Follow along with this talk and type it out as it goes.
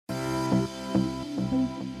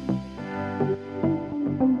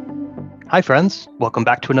Hi, friends. Welcome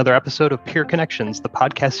back to another episode of Peer Connections, the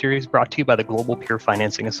podcast series brought to you by the Global Peer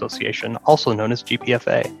Financing Association, also known as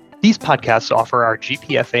GPFA. These podcasts offer our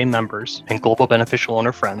GPFA members and global beneficial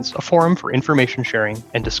owner friends a forum for information sharing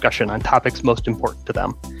and discussion on topics most important to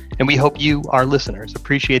them. And we hope you, our listeners,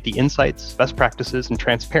 appreciate the insights, best practices, and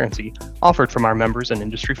transparency offered from our members and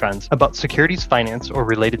industry friends about securities, finance, or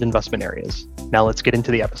related investment areas. Now let's get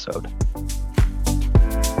into the episode.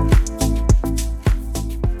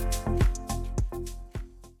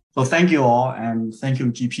 So thank you all, and thank you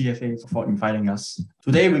GPFA for inviting us.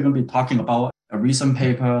 Today, we're going to be talking about a recent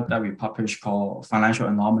paper that we published called Financial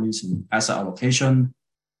Anomalies in Asset Allocation,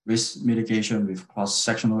 Risk Mitigation with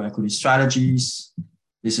Cross-Sectional Equity Strategies.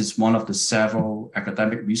 This is one of the several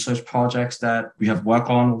academic research projects that we have worked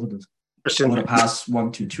on over the past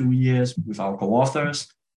 1 to 2 years with our co-authors.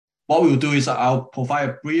 What we will do is I'll provide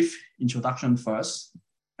a brief introduction first,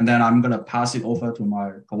 and then I'm going to pass it over to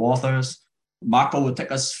my co-authors. Marco will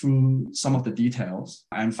take us through some of the details.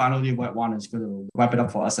 And finally, Web1 is going to wrap it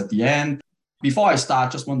up for us at the end. Before I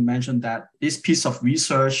start, just want to mention that this piece of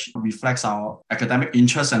research reflects our academic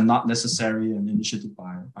interest and not necessarily an initiative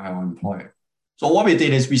by our employer. So what we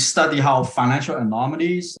did is we studied how financial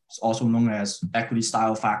anomalies, also known as equity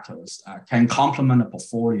style factors, can complement a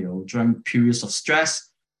portfolio during periods of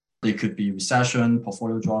stress. They could be recession,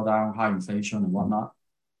 portfolio drawdown, high inflation, and whatnot.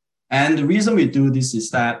 And the reason we do this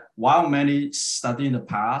is that while many studies in the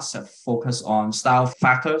past have focused on style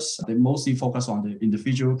factors, they mostly focus on the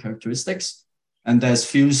individual characteristics. And there's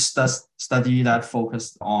few studies that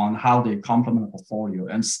focus on how they complement a portfolio,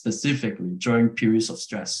 and specifically during periods of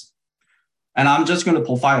stress. And I'm just going to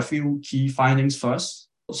provide a few key findings first.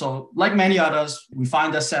 So like many others, we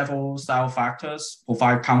find that several style factors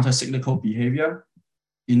provide counter-cyclical behavior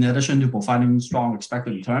in addition to providing strong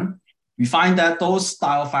expected return. We find that those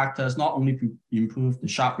style factors not only improve the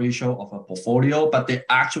Sharpe ratio of a portfolio, but they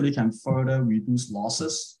actually can further reduce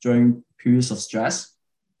losses during periods of stress.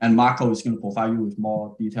 And Marco is going to provide you with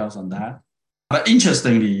more details on that. But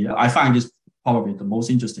interestingly, I find this probably the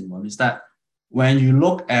most interesting one, is that when you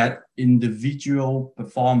look at individual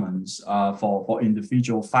performance for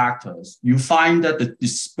individual factors, you find that the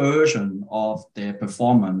dispersion of their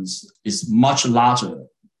performance is much larger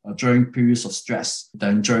during periods of stress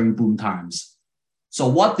than during boom times. So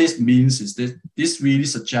what this means is that this really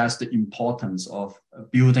suggests the importance of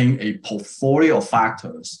building a portfolio of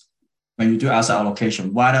factors when you do asset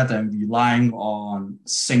allocation, rather than relying on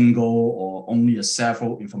single or only a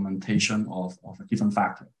several implementation of a given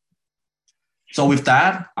factor. So with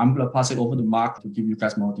that, I'm going to pass it over to Mark to give you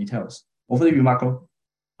guys more details. Over to you, Marco.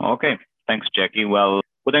 Okay, thanks, Jackie. Well,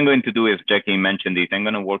 what I'm going to do is, Jackie mentioned it, I'm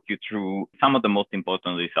going to walk you through some of the most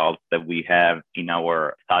important results that we have in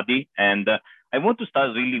our study. And I want to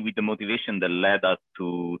start really with the motivation that led us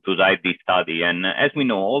to write this study. And as we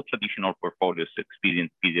know, all traditional portfolios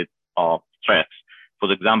experience periods of stress.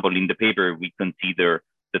 For example, in the paper, we consider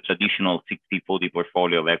the traditional 60-40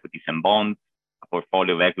 portfolio of equities and bonds, a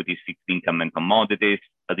portfolio of equities, fixed income and commodities,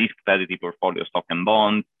 a risk parity portfolio, stock and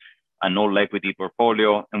bonds, an all equity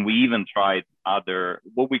portfolio, and we even tried other,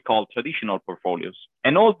 what we call traditional portfolios.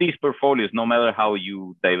 And all these portfolios, no matter how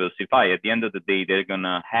you diversify, at the end of the day, they're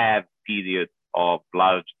gonna have periods of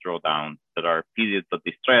large drawdowns that are periods of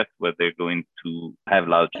distress where they're going to have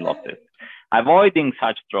large losses. Avoiding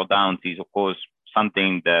such drawdowns is, of course,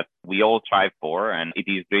 something that we all strive for, and it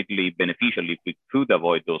is greatly beneficial if we could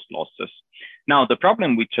avoid those losses. Now, the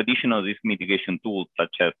problem with traditional risk mitigation tools,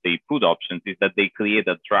 such as the put options, is that they create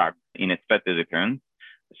a drag in expected returns.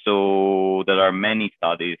 So there are many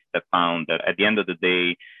studies that found that at the end of the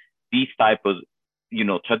day, these type of,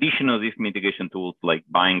 traditional risk mitigation tools like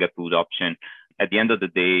buying a put option, at the end of the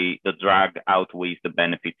day, the drag outweighs the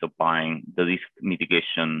benefits of buying the risk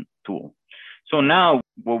mitigation tool. So now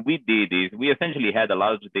what we did is we essentially had a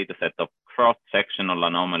large data set of cross-sectional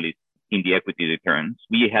anomalies in the equity returns.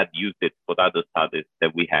 We had used it for other studies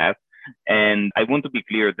that we have. And I want to be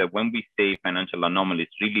clear that when we say financial anomalies,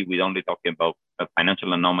 really, we're only talking about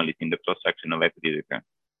financial anomalies in the cross-section of equity returns.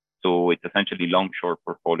 So it's essentially long-short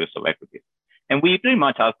portfolios of equities. And we pretty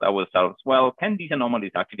much asked ourselves, well, can these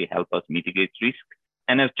anomalies actually help us mitigate risk?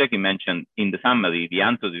 And as Jackie mentioned in the summary, the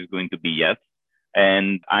answer is going to be yes.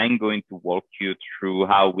 And I'm going to walk you through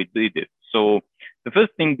how we did it. So the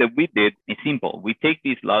first thing that we did is simple. We take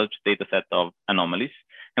this large data set of anomalies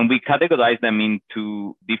and we categorize them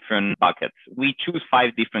into different buckets. We choose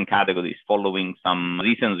 5 different categories following some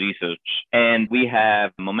recent research. And we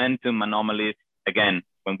have momentum anomalies. Again,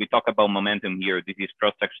 when we talk about momentum here, this is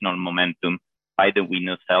cross-sectional momentum. Buy the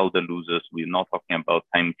winners, sell the losers. We're not talking about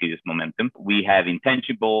time series momentum. We have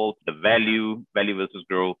intangibles, the value versus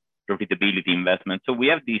growth profitability investment. So we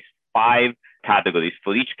have these 5 categories.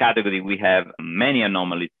 For each category, we have many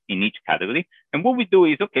anomalies in each category. And what we do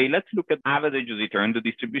is, okay, let's look at average return, the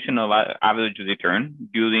distribution of average return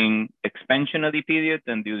during expansionary periods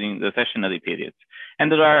and during recessionary periods.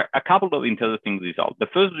 And there are a couple of interesting results.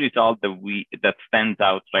 The first result that stands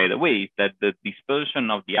out right away is that the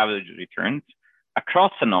dispersion of the average returns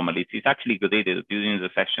across anomalies is actually graded during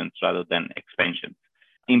recessions rather than expansions.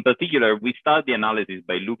 In particular, we start the analysis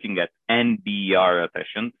by looking at NBER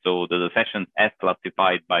recessions, so the recessions as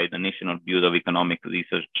classified by the National Bureau of Economic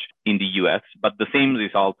Research in the US, but the same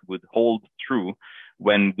result would hold true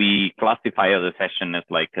when we classify a recession as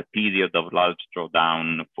like a period of large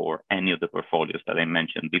drawdown for any of the portfolios that I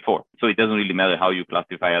mentioned before. So it doesn't really matter how you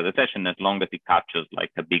classify a recession as long as it captures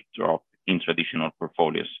like a big drop in traditional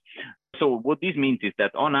portfolios. So what this means is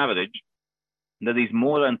that on average, there is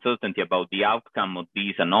more uncertainty about the outcome of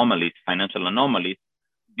these anomalies, financial anomalies,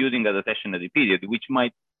 during a recessionary period, which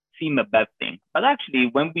might seem a bad thing. But actually,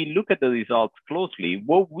 when we look at the results closely,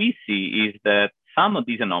 what we see is that some of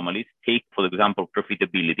these anomalies, take, for example,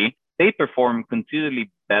 profitability, they perform considerably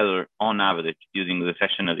better on average during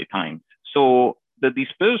recessionary times. So the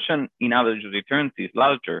dispersion in average returns is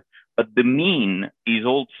larger, but the mean is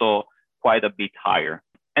also quite a bit higher.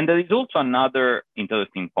 And there is also another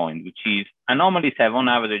interesting point, which is anomalies have on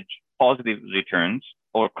average positive returns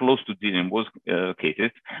or close to zero in most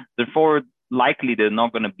cases. Therefore, likely they're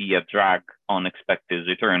not going to be a drag on expected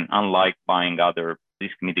return, unlike buying other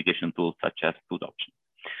risk mitigation tools such as put options.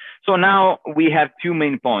 So now we have 2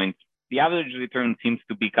 main points. The average return seems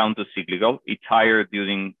to be countercyclical. It's higher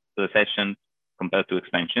during recessions compared to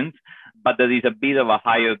expansions, but there is a bit of a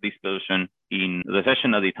higher dispersion in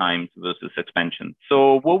recessionary times versus expansion.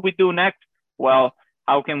 So what we do next? Well,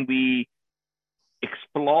 how can we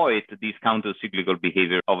exploit this counter-cyclical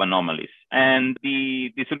behavior of anomalies? And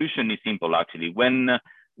the solution is simple, actually. When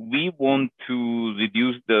we want to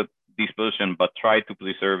reduce the dispersion but try to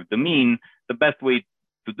preserve the mean, the best way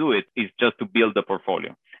to do it is just to build a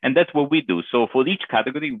portfolio. And that's what we do. So for each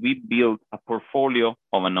category, we build a portfolio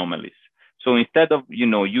of anomalies. So instead of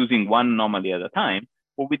using one anomaly at a time,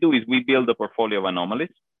 what we do is we build a portfolio of anomalies.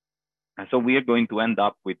 And so we are going to end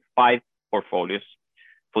up with 5 portfolios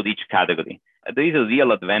for each category. There is a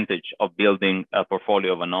real advantage of building a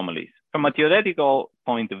portfolio of anomalies. From a theoretical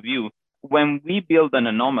point of view, when we build an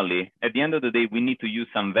anomaly, at the end of the day, we need to use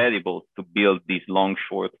some variables to build these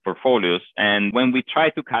long-short portfolios. And when we try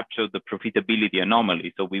to capture the profitability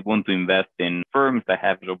anomaly, so we want to invest in firms that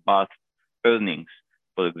have robust earnings,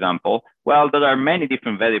 for example, well, there are many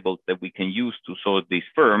different variables that we can use to sort these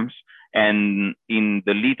firms. And in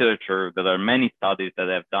the literature, there are many studies that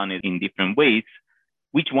have done it in different ways.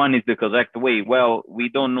 Which one is the correct way? Well, we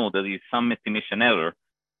don't know. There is some estimation error.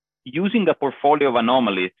 Using a portfolio of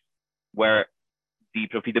anomalies where the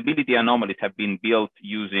profitability anomalies have been built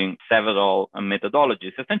using several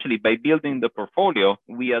methodologies. Essentially, by building the portfolio,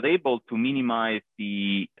 we are able to minimize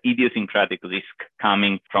the idiosyncratic risk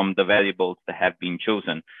coming from the variables that have been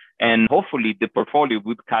chosen. And hopefully, the portfolio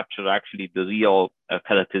would capture actually the real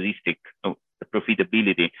characteristic of the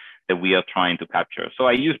profitability that we are trying to capture. So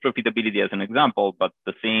I use profitability as an example, but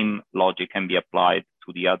the same logic can be applied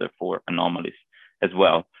to the other 4 anomalies as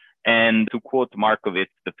well. And to quote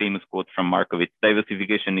Markowitz, the famous quote from Markowitz,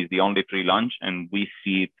 diversification is the only free lunch, and we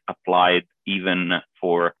see it applied even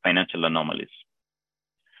for financial anomalies.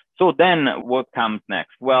 So then what comes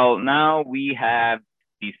next? Well, now we have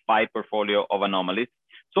these 5 portfolio of anomalies.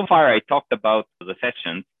 So far, I talked about the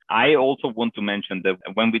recessions. I also want to mention that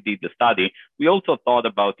when we did the study, we also thought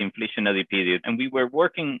about inflationary period, and we were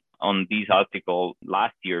working on these articles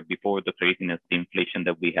last year before the craziness inflation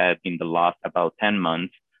that we had in the last about 10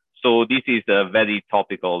 months. So this is very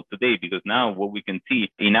topical today, because now what we can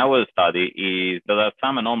see in our study is there are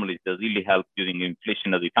some anomalies that really help during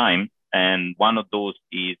inflationary time. And one of those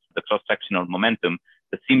is the cross-sectional momentum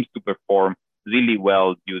that seems to perform really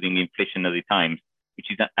well during inflationary times,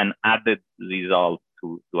 which is an added result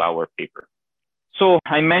to our paper. So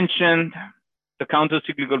I mentioned the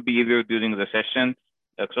counter-cyclical behavior during recessions.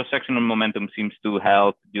 Cross-sectional momentum seems to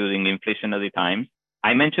help during inflationary times.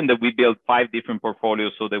 I mentioned that we built 5 different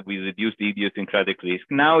portfolios so that we reduce the idiosyncratic risk.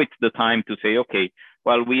 Now it's the time to say, okay,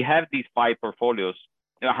 well, we have these 5 portfolios.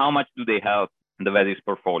 How much do they help the various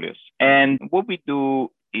portfolios? And what we do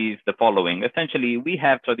is the following. Essentially, we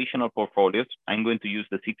have traditional portfolios. I'm going to use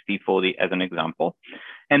the 60-40 as an example.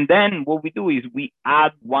 And then what we do is we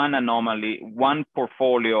add one anomaly, one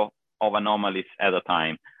portfolio of anomalies at a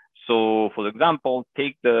time. So for example,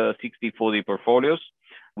 take the 60-40 portfolios.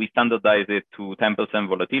 We standardize it to 10%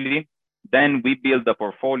 volatility. Then we build a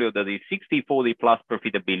portfolio that is 60-40 plus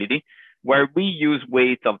profitability, where we use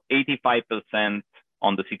weights of 85%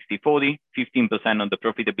 on the 60-40, 15% on the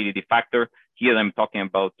profitability factor. Here I'm talking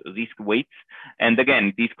about risk weights. And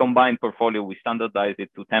again, this combined portfolio, we standardize it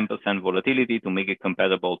to 10% volatility to make it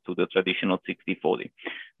comparable to the traditional 60-40.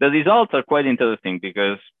 The results are quite interesting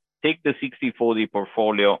because take the 60-40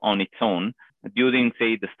 portfolio on its own. During,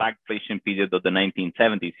 say, the stagflation period of the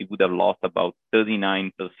 1970s, it would have lost about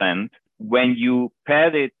 39%. When you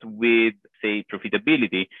pair it with, say,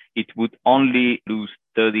 profitability, it would only lose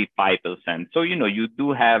 35%. So, you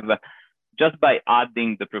do have, just by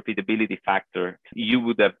adding the profitability factor, you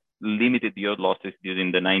would have limited your losses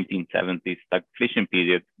during the 1970s stagflation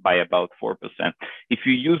period by about 4%. If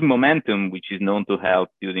you use momentum, which is known to help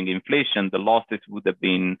during inflation, the losses would have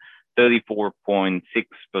been 34.6%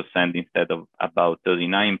 instead of about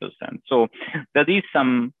 39%. So there is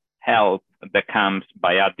some help that comes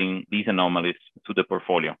by adding these anomalies to the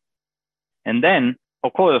portfolio. And then,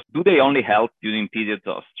 of course, do they only help during periods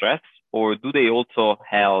of stress, or do they also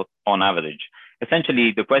help on average?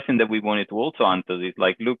 Essentially, the question that we wanted to also answer is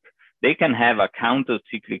like, look, they can have a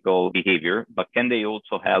counter-cyclical behavior, but can they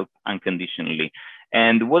also help unconditionally?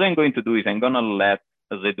 And what I'm going to do is I'm going to let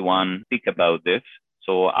Redouane speak about this.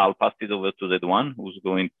 So I'll pass it over to Redouane, who's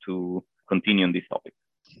going to continue on this topic.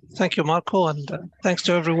 Thank you, Marco, and thanks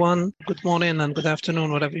to everyone. Good morning and good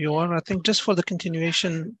afternoon, wherever you are. I think just for the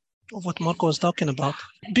continuation of what Marco was talking about,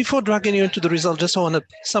 before dragging you into the result, just I want to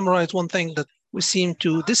summarize one thing that we seem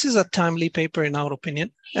to, this is a timely paper in our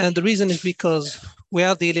opinion. And the reason is because we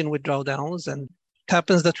are dealing with drawdowns, and it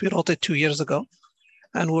happens that we wrote it 2 years ago,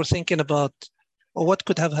 and we're thinking about what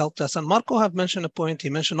could have helped us. And Marco have mentioned a point. He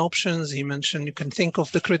mentioned options. He mentioned you can think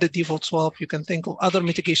of the credit default swap. You can think of other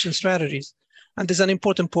mitigation strategies. And there's an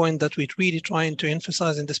important point that we're really trying to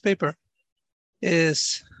emphasize in this paper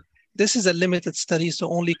is this is a limited study, so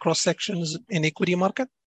only cross-sections in equity market.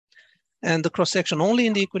 And the cross-section only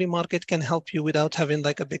in the equity market can help you without having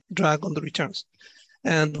like a big drag on the returns.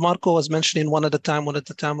 And Marco was mentioning one at a time.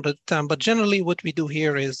 But generally what we do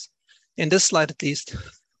here is, in this slide at least,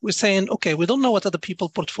 we're saying, okay, we don't know what other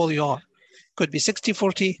people's portfolio are. Could be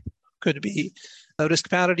 60-40, could be risk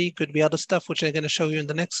parity, could be other stuff, which I'm going to show you in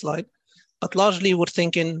the next slide. But largely we're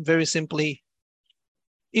thinking very simply,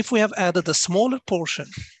 if we have added a smaller portion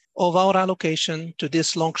of our allocation to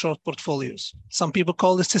these long-short portfolios, some people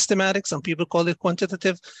call it systematic, some people call it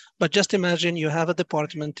quantitative, but just imagine you have a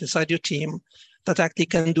department inside your team that actually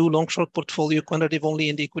can do long-short portfolio quantitative only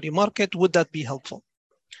in the equity market. Would that be helpful?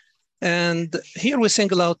 And here we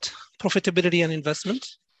single out profitability and investment.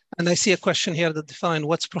 And I see a question here that defines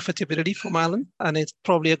what's profitability from Alan, and it's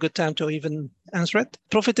probably a good time to even answer it.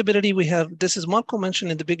 Profitability, we have, this is Marco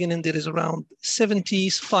mentioned in the beginning, there is around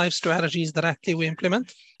 75 strategies that actually we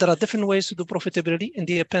implement. There are different ways to do profitability. In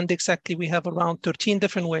the appendix, actually, we have around 13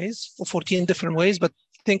 different ways or 14 different ways, but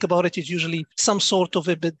think about it, it's usually some sort of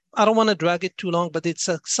a bit, I don't want to drag it too long, but it's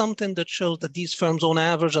something that shows that these firms on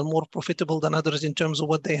average are more profitable than others in terms of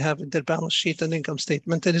what they have in their balance sheet and income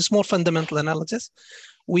statement. And it's more fundamental analysis.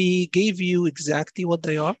 We gave you exactly what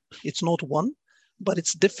they are. It's not one, but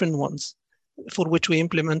it's different ones for which we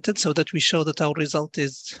implemented so that we show that our result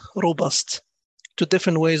is robust to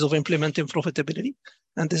different ways of implementing profitability.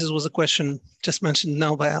 And this was a question just mentioned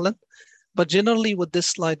now by Alan. But generally with this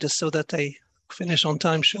slide, just so that I finish on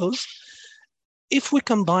time, shows if we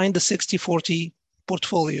combine the 60-40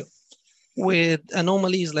 portfolio with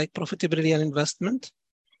anomalies like profitability and investment,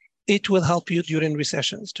 it will help you during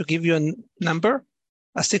recessions. To give you a number,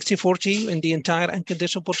 a 60-40 in the entire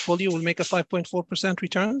unconditional portfolio will make a 5.4%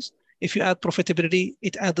 returns. If you add profitability,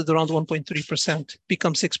 it added around 1.3%,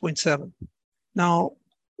 becomes 6.7. Now,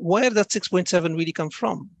 where that 6.7 really come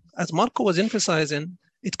from? As Marco was emphasizing,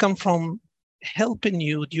 it come from helping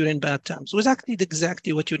you during bad times. It was actually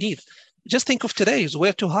exactly what you need. Just think of today is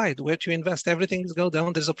where to hide, where to invest. Everything is go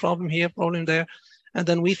down. There's a problem here, problem there. And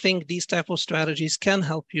then we think these type of strategies can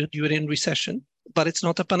help you during recession, but it's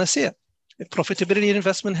not a panacea. If profitability and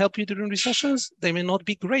investment help you during recessions, they may not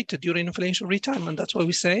be great during inflationary time. And that's why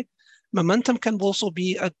we say momentum can also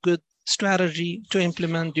be a good strategy to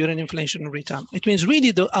implement during inflationary time. It means really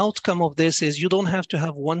the outcome of this is you don't have to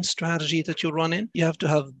have one strategy that you're running. You have to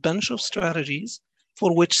have a bunch of strategies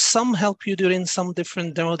for which some help you during some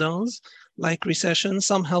different drawdowns, like recession,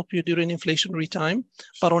 some help you during inflationary time,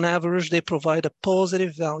 but on average, they provide a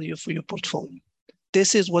positive value for your portfolio.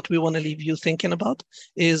 This is what we want to leave you thinking about,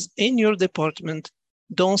 is in your department,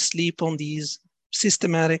 don't sleep on these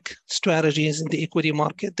systematic strategies in the equity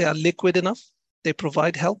market. They are liquid enough. They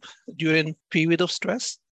provide help during period of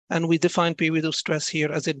stress. And we define period of stress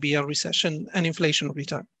here as it be a recession and inflationary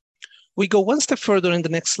time. We go one step further in the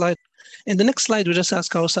next slide. In the next slide, we just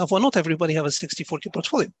ask ourselves, well, not everybody have a 60-40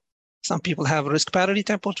 portfolio. Some people have a risk parity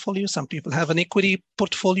type portfolio. Some people have an equity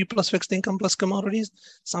portfolio plus fixed income plus commodities.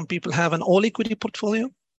 Some people have an all equity portfolio.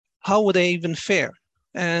 How would they even fare?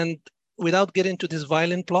 And without getting into these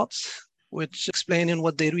violent plots, which explaining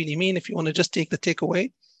what they really mean, if you want to just take the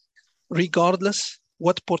takeaway, regardless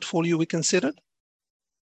what portfolio we considered,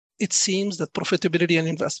 it seems that profitability and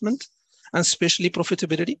investment, and especially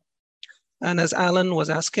profitability, and as Alan was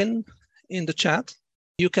asking in the chat,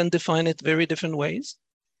 you can define it very different ways.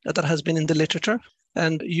 That has been in the literature,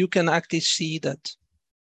 and you can actually see that,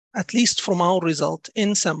 at least from our result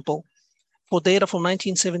in sample, for data from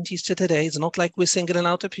 1970s to today, it's not like we're singling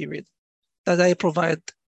out a period, that they provide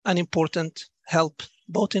an important help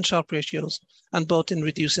both in Sharpe ratios and both in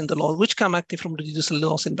reducing the loss, which come actually from reducing the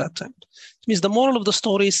loss in bad times. It means the moral of the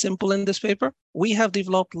story is simple in this paper. We have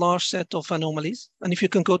developed large set of anomalies. And if you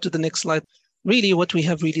can go to the next slide, really what we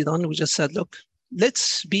have really done, we just said, look,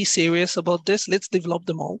 let's be serious about this. Let's develop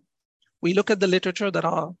them all. We look at the literature. There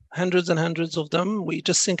are hundreds and hundreds of them. We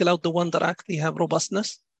just single out the one that actually have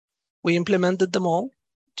robustness. We implemented them all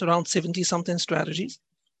to around 70-something strategies.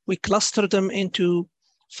 We clustered them into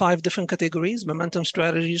 5 different categories: momentum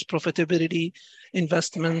strategies, profitability,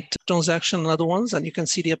 investment, transaction, and other ones. And you can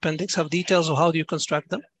see the appendix have details of how do you construct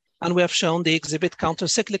them. And we have shown they exhibit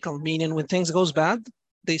counter-cyclical, meaning when things goes bad,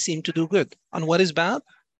 they seem to do good. And what is bad?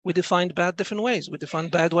 We defined bad different ways. We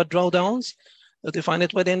defined bad with drawdowns. We define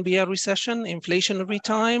it with NBR recession, inflation every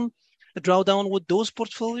time, the drawdown with those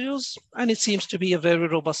portfolios. And it seems to be a very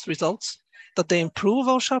robust results that they improve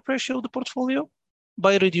our Sharpe ratio of the portfolio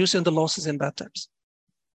by reducing the losses in bad times.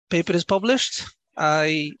 Paper is published.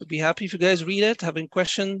 I would be happy if you guys read it, have any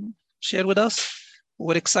question, share with us.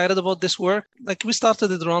 We're excited about this work. Like we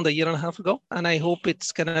started it around a year and a half ago, and I hope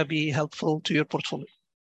it's gonna be helpful to your portfolio.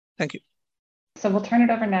 Thank you. So we'll turn it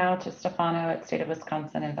over now to Stefano at State of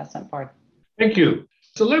Wisconsin Investment Board. Thank you.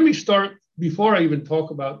 So let me start, before I even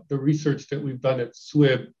talk about the research that we've done at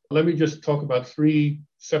SWIB, let me just talk about 3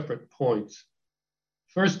 separate points.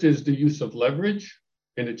 First is the use of leverage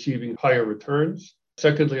in achieving higher returns.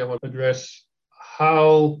 Secondly, I want to address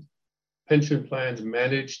how pension plans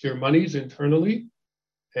manage their monies internally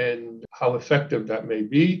and how effective that may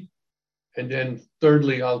be. And then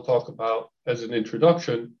thirdly, I'll talk about, as an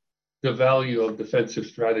introduction, the value of defensive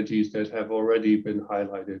strategies that have already been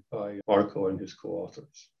highlighted by Marco and his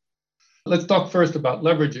co-authors. Let's talk first about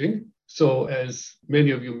leveraging. So as many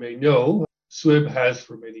of you may know, SWIB has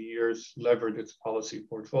for many years levered its policy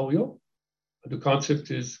portfolio. The concept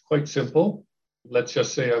is quite simple. Let's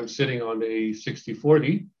just say I'm sitting on a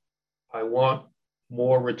 60-40. I want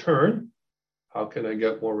more return. How can I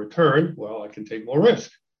get more return? Well, I can take more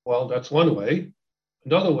risk. Well, that's one way.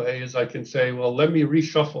 Another way is I can say, well, let me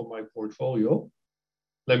reshuffle my portfolio.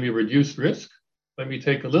 Let me reduce risk. Let me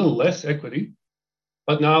take a little less equity.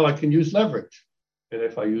 But now I can use leverage. And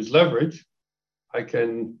if I use leverage, I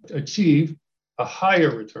can achieve a higher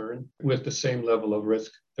return with the same level of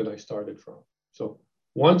risk that I started from. So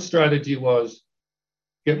one strategy was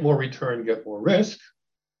get more return, get more risk.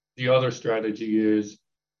 The other strategy is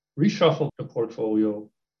reshuffle the portfolio,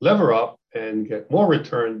 lever up, and get more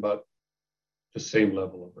return, but the same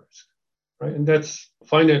level of risk, right? And that's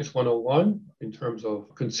Finance 101 in terms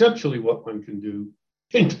of conceptually what one can do.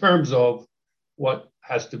 In terms of what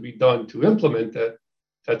has to be done to implement that,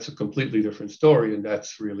 that's a completely different story, and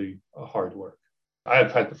that's really hard work. I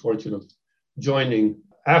have had the fortune of joining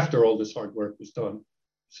after all this hard work was done.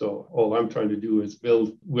 So all I'm trying to do is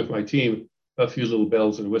build with my team a few little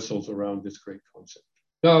bells and whistles around this great concept.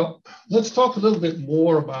 Now, let's talk a little bit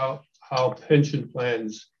more about how pension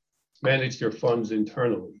plans manage their funds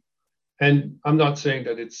internally. And I'm not saying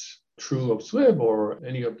that it's true of SWIB or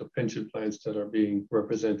any of the pension plans that are being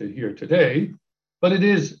represented here today, but it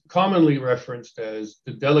is commonly referenced as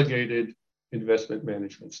the delegated investment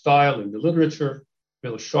management style in the literature.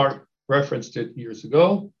 Bill Sharpe referenced it years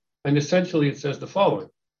ago. And essentially it says the following.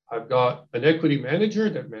 I've got an equity manager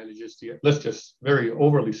that manages let's just very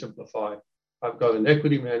overly simplify. I've got an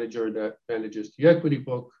equity manager that manages the equity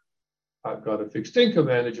book. I've got a fixed income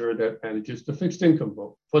manager that manages the fixed income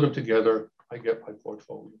book. Put them together, I get my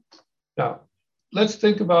portfolio. Now, let's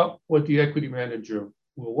think about what the equity manager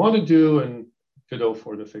will want to do and ditto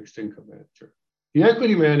for the fixed income manager. The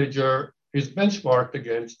equity manager is benchmarked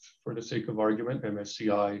against, for the sake of argument,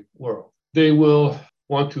 MSCI World. They will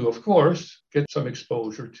want to, of course, get some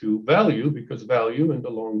exposure to value because value in the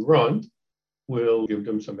long run will give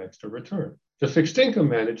them some extra return. The fixed income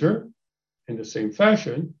manager, in the same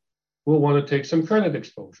fashion, will want to take some credit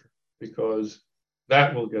exposure because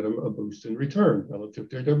that will get them a boost in return relative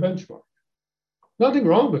to their benchmark. Nothing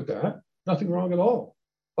wrong with that, nothing wrong at all.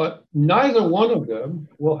 But neither one of them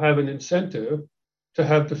will have an incentive to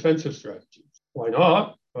have defensive strategies. Why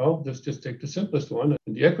not? Well, let's just take the simplest one.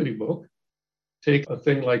 In the equity book, take a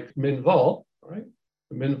thing like MinVol, right?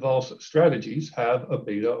 The MinVol strategies have a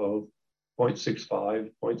beta of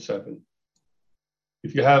 0.65, 0.7.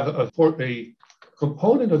 If you have a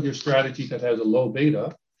component of your strategy that has a low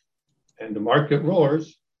beta and the market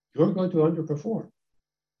roars, you're going to underperform.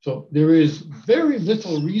 So there is very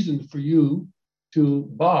little reason for you to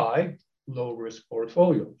buy low risk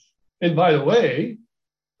portfolios. And by the way,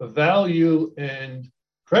 the value and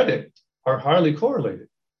credit are highly correlated.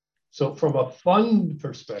 So from a fund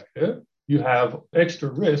perspective, you have extra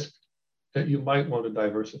risk that you might want to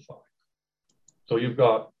diversify. So you've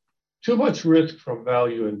got too much risk from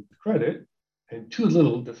value and credit and too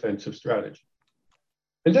little defensive strategy.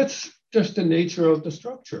 And that's just the nature of the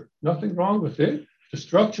structure. Nothing wrong with it. The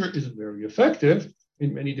structure is very effective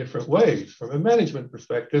in many different ways. From a management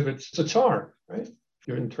perspective, it's a charm, right?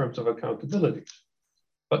 You're in terms of accountability.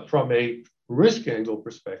 But from a risk angle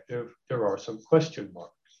perspective, there are some question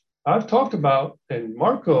marks. I've talked about, and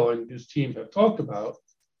Marco and his team have talked about,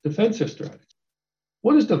 defensive strategy.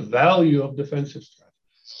 What is the value of defensive strategy?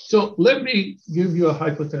 So let me give you a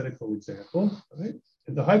hypothetical example, right?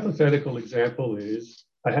 And the hypothetical example is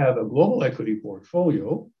I have a global equity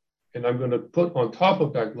portfolio, and I'm going to put on top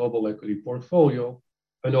of that global equity portfolio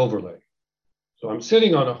an overlay. So I'm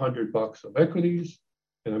sitting on $100 of equities,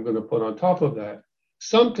 and I'm going to put on top of that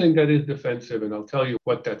something that is defensive, and I'll tell you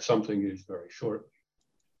what that something is very shortly.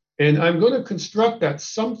 And I'm going to construct that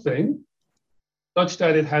something such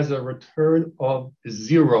that it has a return of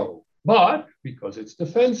 0. But because it's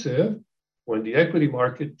defensive, when the equity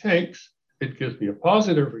market tanks, it gives me a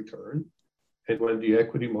positive return. And when the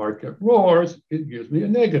equity market roars, it gives me a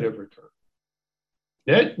negative return.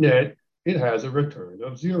 Net, net, it has a return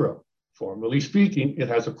of 0. Formally speaking, it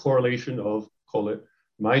has a correlation of, call it,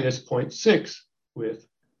 minus 0.6 with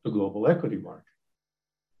the global equity market.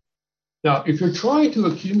 Now, if you're trying to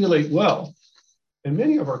accumulate wealth, and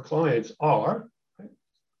many of our clients are, right,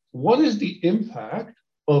 what is the impact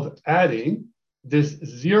of adding this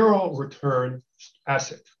 0 return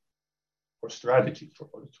asset or strategy, for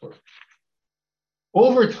what it's worth?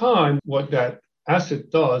 Over time, what that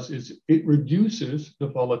asset does is it reduces the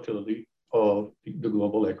volatility of the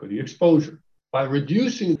global equity exposure. By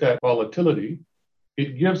reducing that volatility,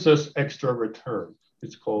 it gives us extra return.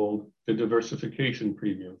 It's called the diversification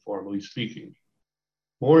premium, formally speaking.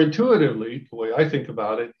 More intuitively, the way I think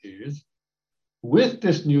about it is, with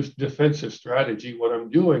this new defensive strategy, what I'm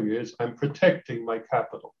doing is I'm protecting my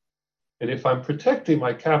capital. And if I'm protecting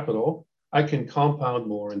my capital, I can compound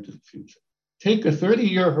more into the future. Take a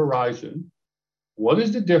 30-year horizon. What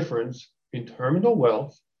is the difference in terminal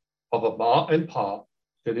wealth of a Ma and Pa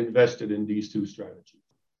that invested in these two strategies?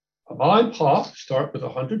 A Ma and Pa start with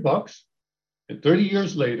 $100, and 30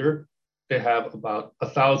 years later, they have about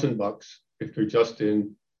 $1,000 if they're just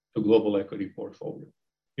in the global equity portfolio.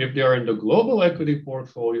 If they're in the global equity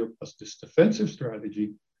portfolio plus this defensive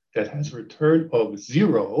strategy that has a return of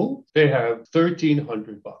 0, they have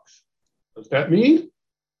 $1,300. Does that mean?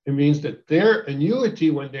 It means that their annuity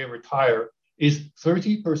when they retire is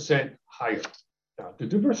 30% higher. Now, the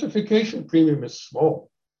diversification premium is small.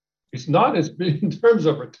 It's not as big in terms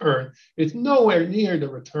of return. It's nowhere near the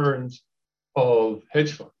returns of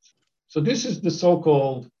hedge funds. So this is the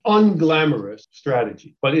so-called unglamorous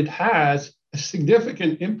strategy, but it has a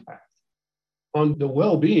significant impact on the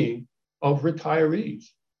well-being of retirees.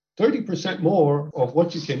 30% more of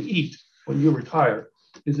what you can eat when you retire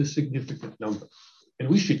is a significant number. And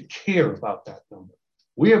we should care about that number.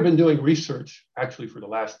 We have been doing research actually for the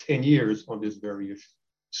last 10 years on this very issue.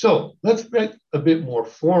 So let's get a bit more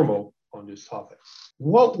formal on this topic.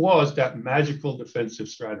 What was that magical defensive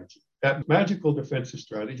strategy? That magical defensive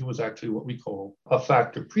strategy was actually what we call a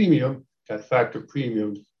factor premium. That factor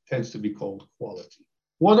premium tends to be called quality.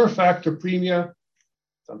 What are factor premia?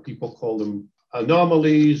 Some people call them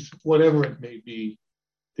anomalies, whatever it may be.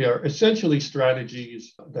 They are essentially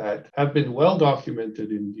strategies that have been well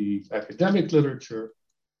documented in the academic literature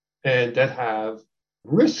and that have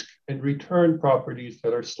risk and return properties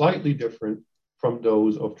that are slightly different from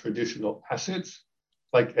those of traditional assets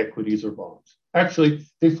like equities or bonds. Actually,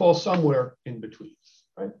 they fall somewhere in between,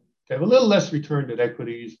 right? They have a little less return than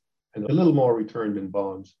equities and a little more return than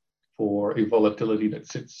bonds for a volatility that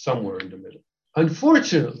sits somewhere in the middle.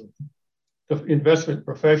 Unfortunately, the investment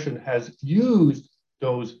profession has used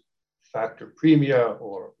those factor premia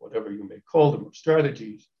or whatever you may call them, or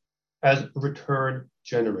strategies, as return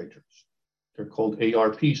generators. They're called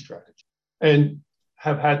ARP strategies and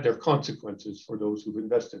have had their consequences for those who've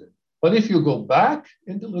invested in it. But if you go back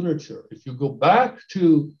in the literature, if you go back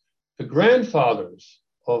to the grandfathers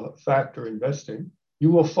of factor investing, you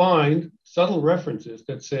will find subtle references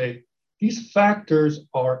that say these factors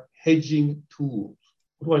are hedging tools.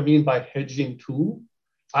 What do I mean by hedging tool?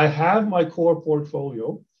 I have my core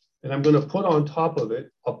portfolio, and I'm going to put on top of it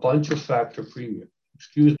a bunch of factor premium.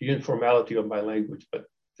 Excuse the informality of my language, but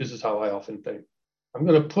this is how I often think. I'm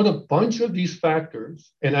going to put a bunch of these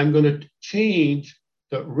factors, and I'm going to change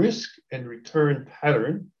the risk and return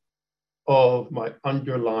pattern of my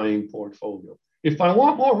underlying portfolio. If I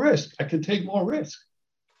want more risk, I can take more risk.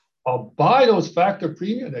 I'll buy those factor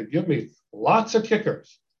premium that give me lots of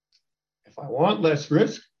kickers. If I want less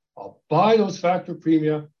risk, I'll buy those factor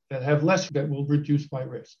premia that have less, that will reduce my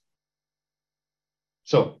risk.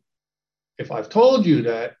 So if I've told you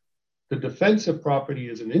that the defensive property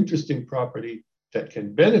is an interesting property that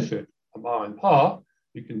can benefit a ma and pa,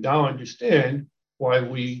 you can now understand why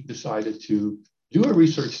we decided to do a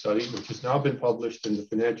research study, which has now been published in the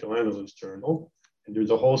Financial Analyst Journal. And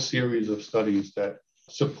there's a whole series of studies that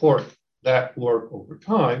support that work over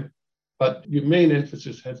time. But the main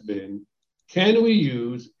emphasis has been, can we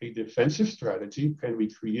use a defensive strategy? Can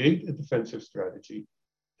we create a defensive strategy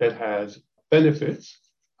that has benefits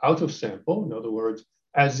out of sample? In other words,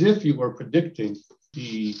 as if you were predicting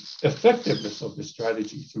the effectiveness of the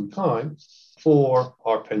strategy through time for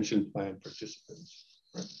our pension plan participants.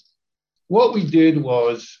 Right? What we did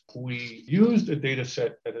was we used a data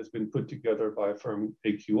set that has been put together by a firm,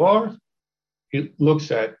 AQR. It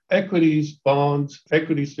looks at equities, bonds,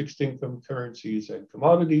 equities, fixed income, currencies, and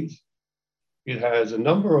commodities. It has a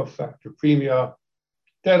number of factor premia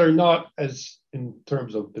that are not as, in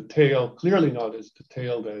terms of detail, clearly not as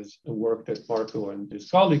detailed as the work that Marco and his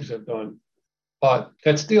colleagues have done, but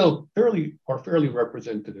that's still fairly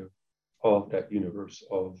representative of that universe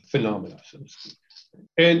of phenomena, so to speak.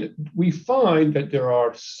 And we find that there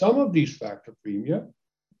are some of these factor premia,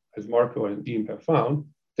 as Marco and Dean have found,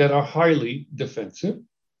 that are highly defensive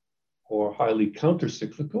or highly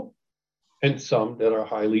counter-cyclical, and some that are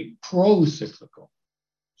highly pro-cyclical.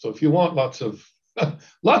 So if you want lots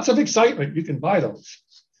of excitement, you can buy those.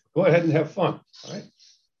 Go ahead and have fun, right?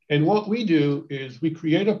 And what we do is we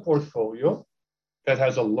create a portfolio that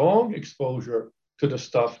has a long exposure to the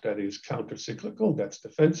stuff that is counter-cyclical, that's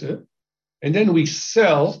defensive. And then we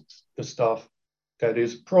sell the stuff that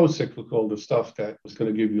is pro-cyclical, the stuff that is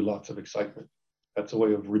going to give you lots of excitement. That's a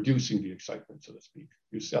way of reducing the excitement, so to speak.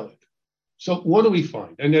 You sell it. So what do we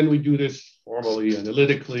find? And then we do this formally,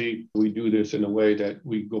 analytically. We do this in a way that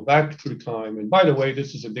we go back through time. And by the way,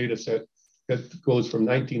 this is a data set that goes from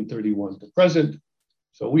 1931 to present.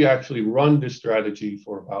 So we actually run this strategy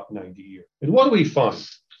for about 90 years. And what do we find?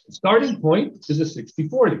 The starting point is a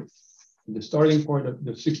 60-40. The starting point of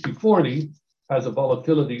the 60-40 has a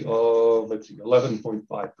volatility of,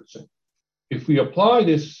 11.5%. If we apply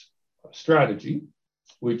this strategy,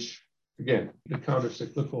 which again, the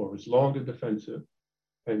counter-cyclical or is long the defensive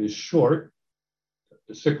and is short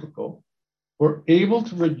the cyclical, we're able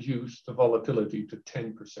to reduce the volatility to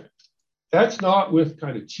 10%. That's not with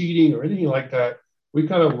kind of cheating or anything like that. We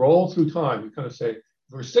kind of roll through time. We kind of say, if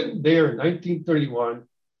we're sitting there in 1931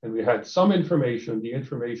 and we had some information, the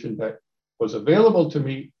information that was available to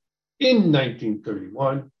me in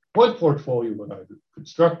 1931, what portfolio would I have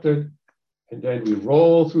constructed? And then we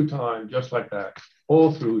roll through time just like that,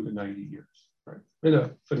 all through the 90 years. Right? Been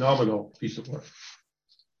a phenomenal piece of work.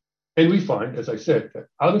 And we find, as I said, that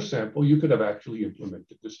out of sample, you could have actually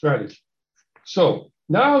implemented the strategy. So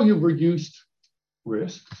now you've reduced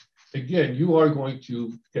risk. Again, you are going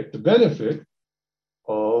to get the benefit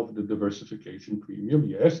of the diversification premium.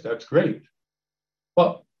 Yes, that's great.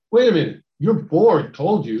 But wait a minute, your board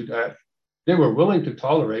told you that they were willing to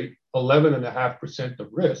tolerate 11.5% of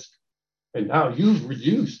risk. And now you've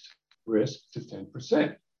reduced risk to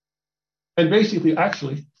 10%. And basically,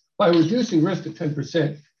 actually, by reducing risk to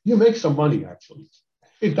 10%, you make some money, actually.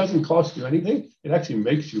 It doesn't cost you anything. It actually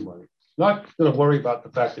makes you money. Not going to worry about the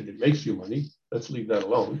fact that it makes you money. Let's leave that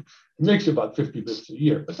alone. It makes you about 50 bits a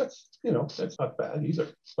year, but that's not bad either.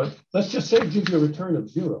 But let's just say it gives you a return of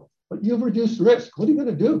 0. But you've reduced risk. What are you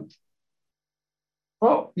going to do?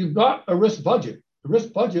 Well, you've got a risk budget. The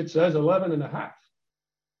risk budget says 11.5.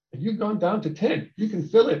 And you've gone down to 10. You can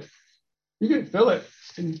fill it. You can fill it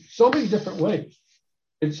in so many different ways.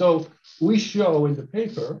 And so we show in the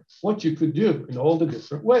paper what you could do in all the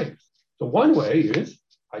different ways. So one way is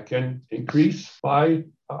I can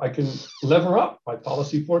I can lever up my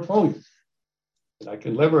policy portfolio. And I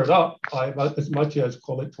can lever it up by about as much as,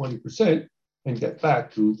 call it 20%, and get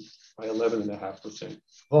back to my 11.5%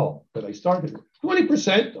 vol that I started with.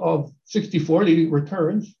 20% of 60-40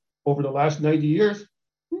 returns over the last 90 years,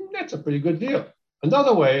 that's a pretty good deal.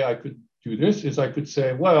 Another way I could do this is I could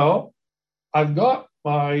say, well, I've got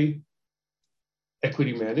my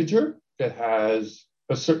equity manager that has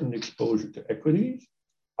a certain exposure to equities.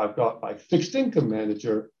 I've got my fixed income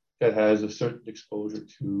manager that has a certain exposure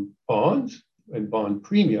to bonds and bond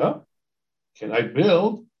premia. Can I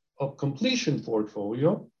build a completion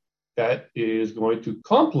portfolio that is going to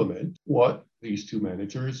complement what these two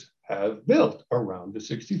managers have built around the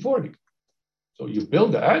 60-40? So you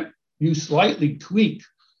build that, you slightly tweak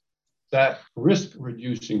that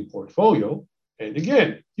risk-reducing portfolio, and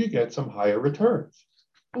again, you get some higher returns.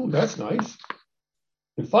 Oh, that's nice.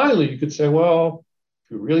 And finally, you could say, well,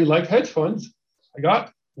 if you really like hedge funds, I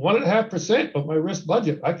got 1.5% of my risk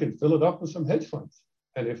budget. I can fill it up with some hedge funds.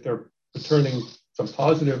 And if they're returning some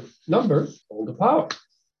positive numbers, hold the power.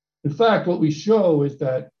 In fact, what we show is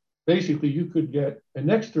that basically you could get an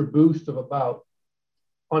extra boost of about,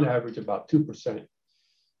 on average, about 2%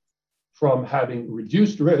 from having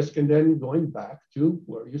reduced risk and then going back to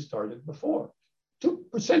where you started before.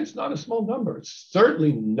 2% is not a small number. It's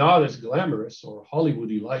certainly not as glamorous or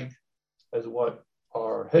Hollywoody-like as what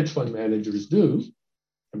our hedge fund managers do.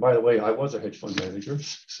 And by the way, I was a hedge fund manager,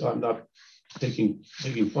 so I'm not making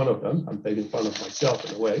fun of them. I'm making fun of myself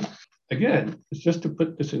in a way. Again, it's just to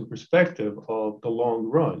put this in perspective of the long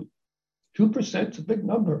run. 2% is a big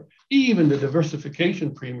number. Even the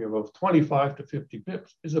diversification premium of 25 to 50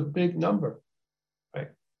 bips is a big number, right?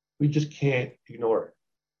 We just can't ignore it.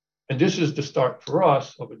 And this is the start for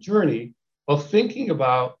us of a journey of thinking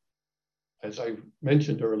about, as I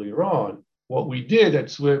mentioned earlier on, what we did at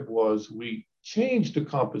SWIB was we changed the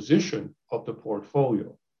composition of the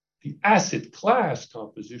portfolio, the asset class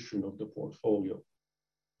composition of the portfolio.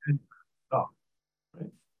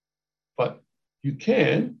 Right? But you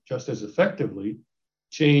can, just as effectively,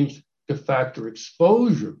 change the factor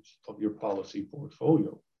exposures of your policy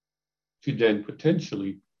portfolio to then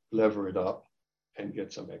potentially lever it up and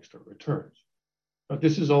get some extra returns. Now,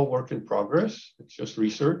 this is all work in progress. It's just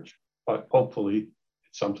research, but hopefully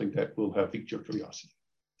it's something that will have piqued your curiosity.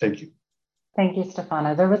 Thank you. Thank you,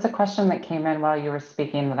 Stefano. There was a question that came in while you were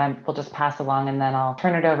speaking that I will just pass along, and then I'll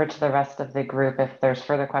turn it over to the rest of the group if there's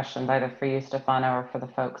further questions, either for you, Stefano, or for the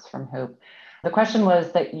folks from Hoop. The question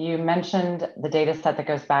was that you mentioned the data set that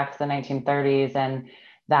goes back to the 1930s and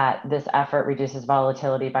that this effort reduces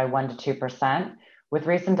volatility by 1% to 2%. With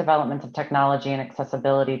recent developments of technology and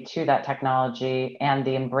accessibility to that technology and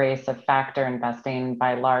the embrace of factor investing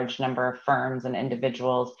by a large number of firms and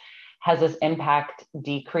individuals, has this impact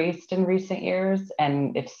decreased in recent years?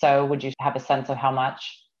 And if so, would you have a sense of how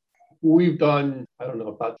much? We've done,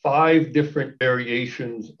 about 5 different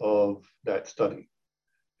variations of that study.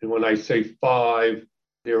 And when I say 5,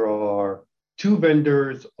 there are 2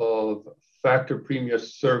 vendors of factor premium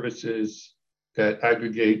services that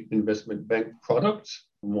aggregate investment bank products.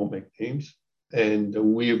 We won't make names. And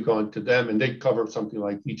we have gone to them, and they cover something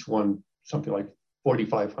like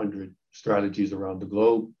 4,500 strategies around the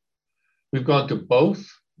globe. We've gone to both.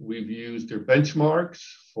 We've used their benchmarks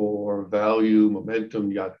for value,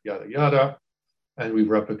 momentum, yada, yada, yada. And we've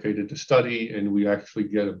replicated the study, and we actually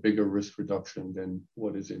get a bigger risk reduction than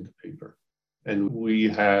what is in the paper. And we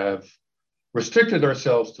have restricted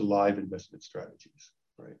ourselves to live investment strategies,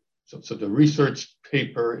 right? So the research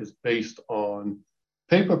paper is based on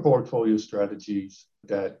paper portfolio strategies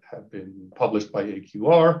that have been published by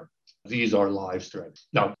AQR. These are live strategies.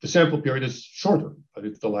 Now, the sample period is shorter, but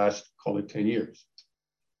it's the last, call it 10 years.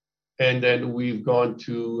 And then we've gone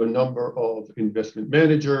to a number of investment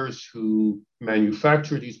managers who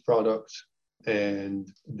manufacture these products, and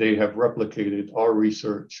they have replicated our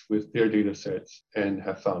research with their data sets and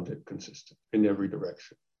have found it consistent in every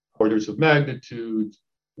direction. Orders of magnitude,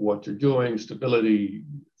 what they're doing, stability,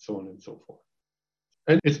 so on and so forth.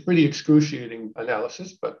 And it's pretty excruciating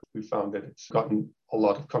analysis, but we found that it's gotten a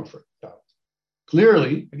lot of comfort now.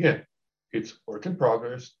 Clearly, again, it's work in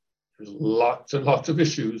progress. There's lots and lots of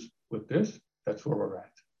issues with this. That's where we're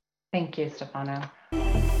at. Thank you, Stefano.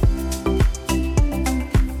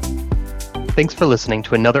 Thanks for listening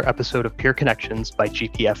to another episode of Peer Connections by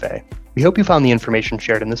GPFA. We hope you found the information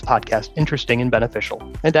shared in this podcast interesting and beneficial.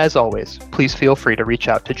 And as always, please feel free to reach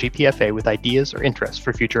out to GPFA with ideas or interests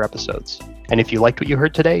for future episodes. And if you liked what you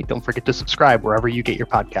heard today, don't forget to subscribe wherever you get your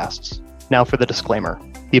podcasts. Now for the disclaimer.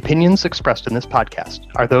 The opinions expressed in this podcast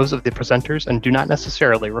are those of the presenters and do not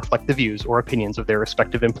necessarily reflect the views or opinions of their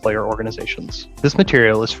respective employer organizations. This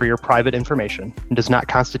material is for your private information and does not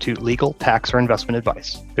constitute legal, tax, or investment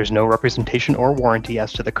advice. There's no representation or warranty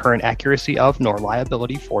as to the current accuracy of nor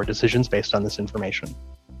liability for decisions based on this information.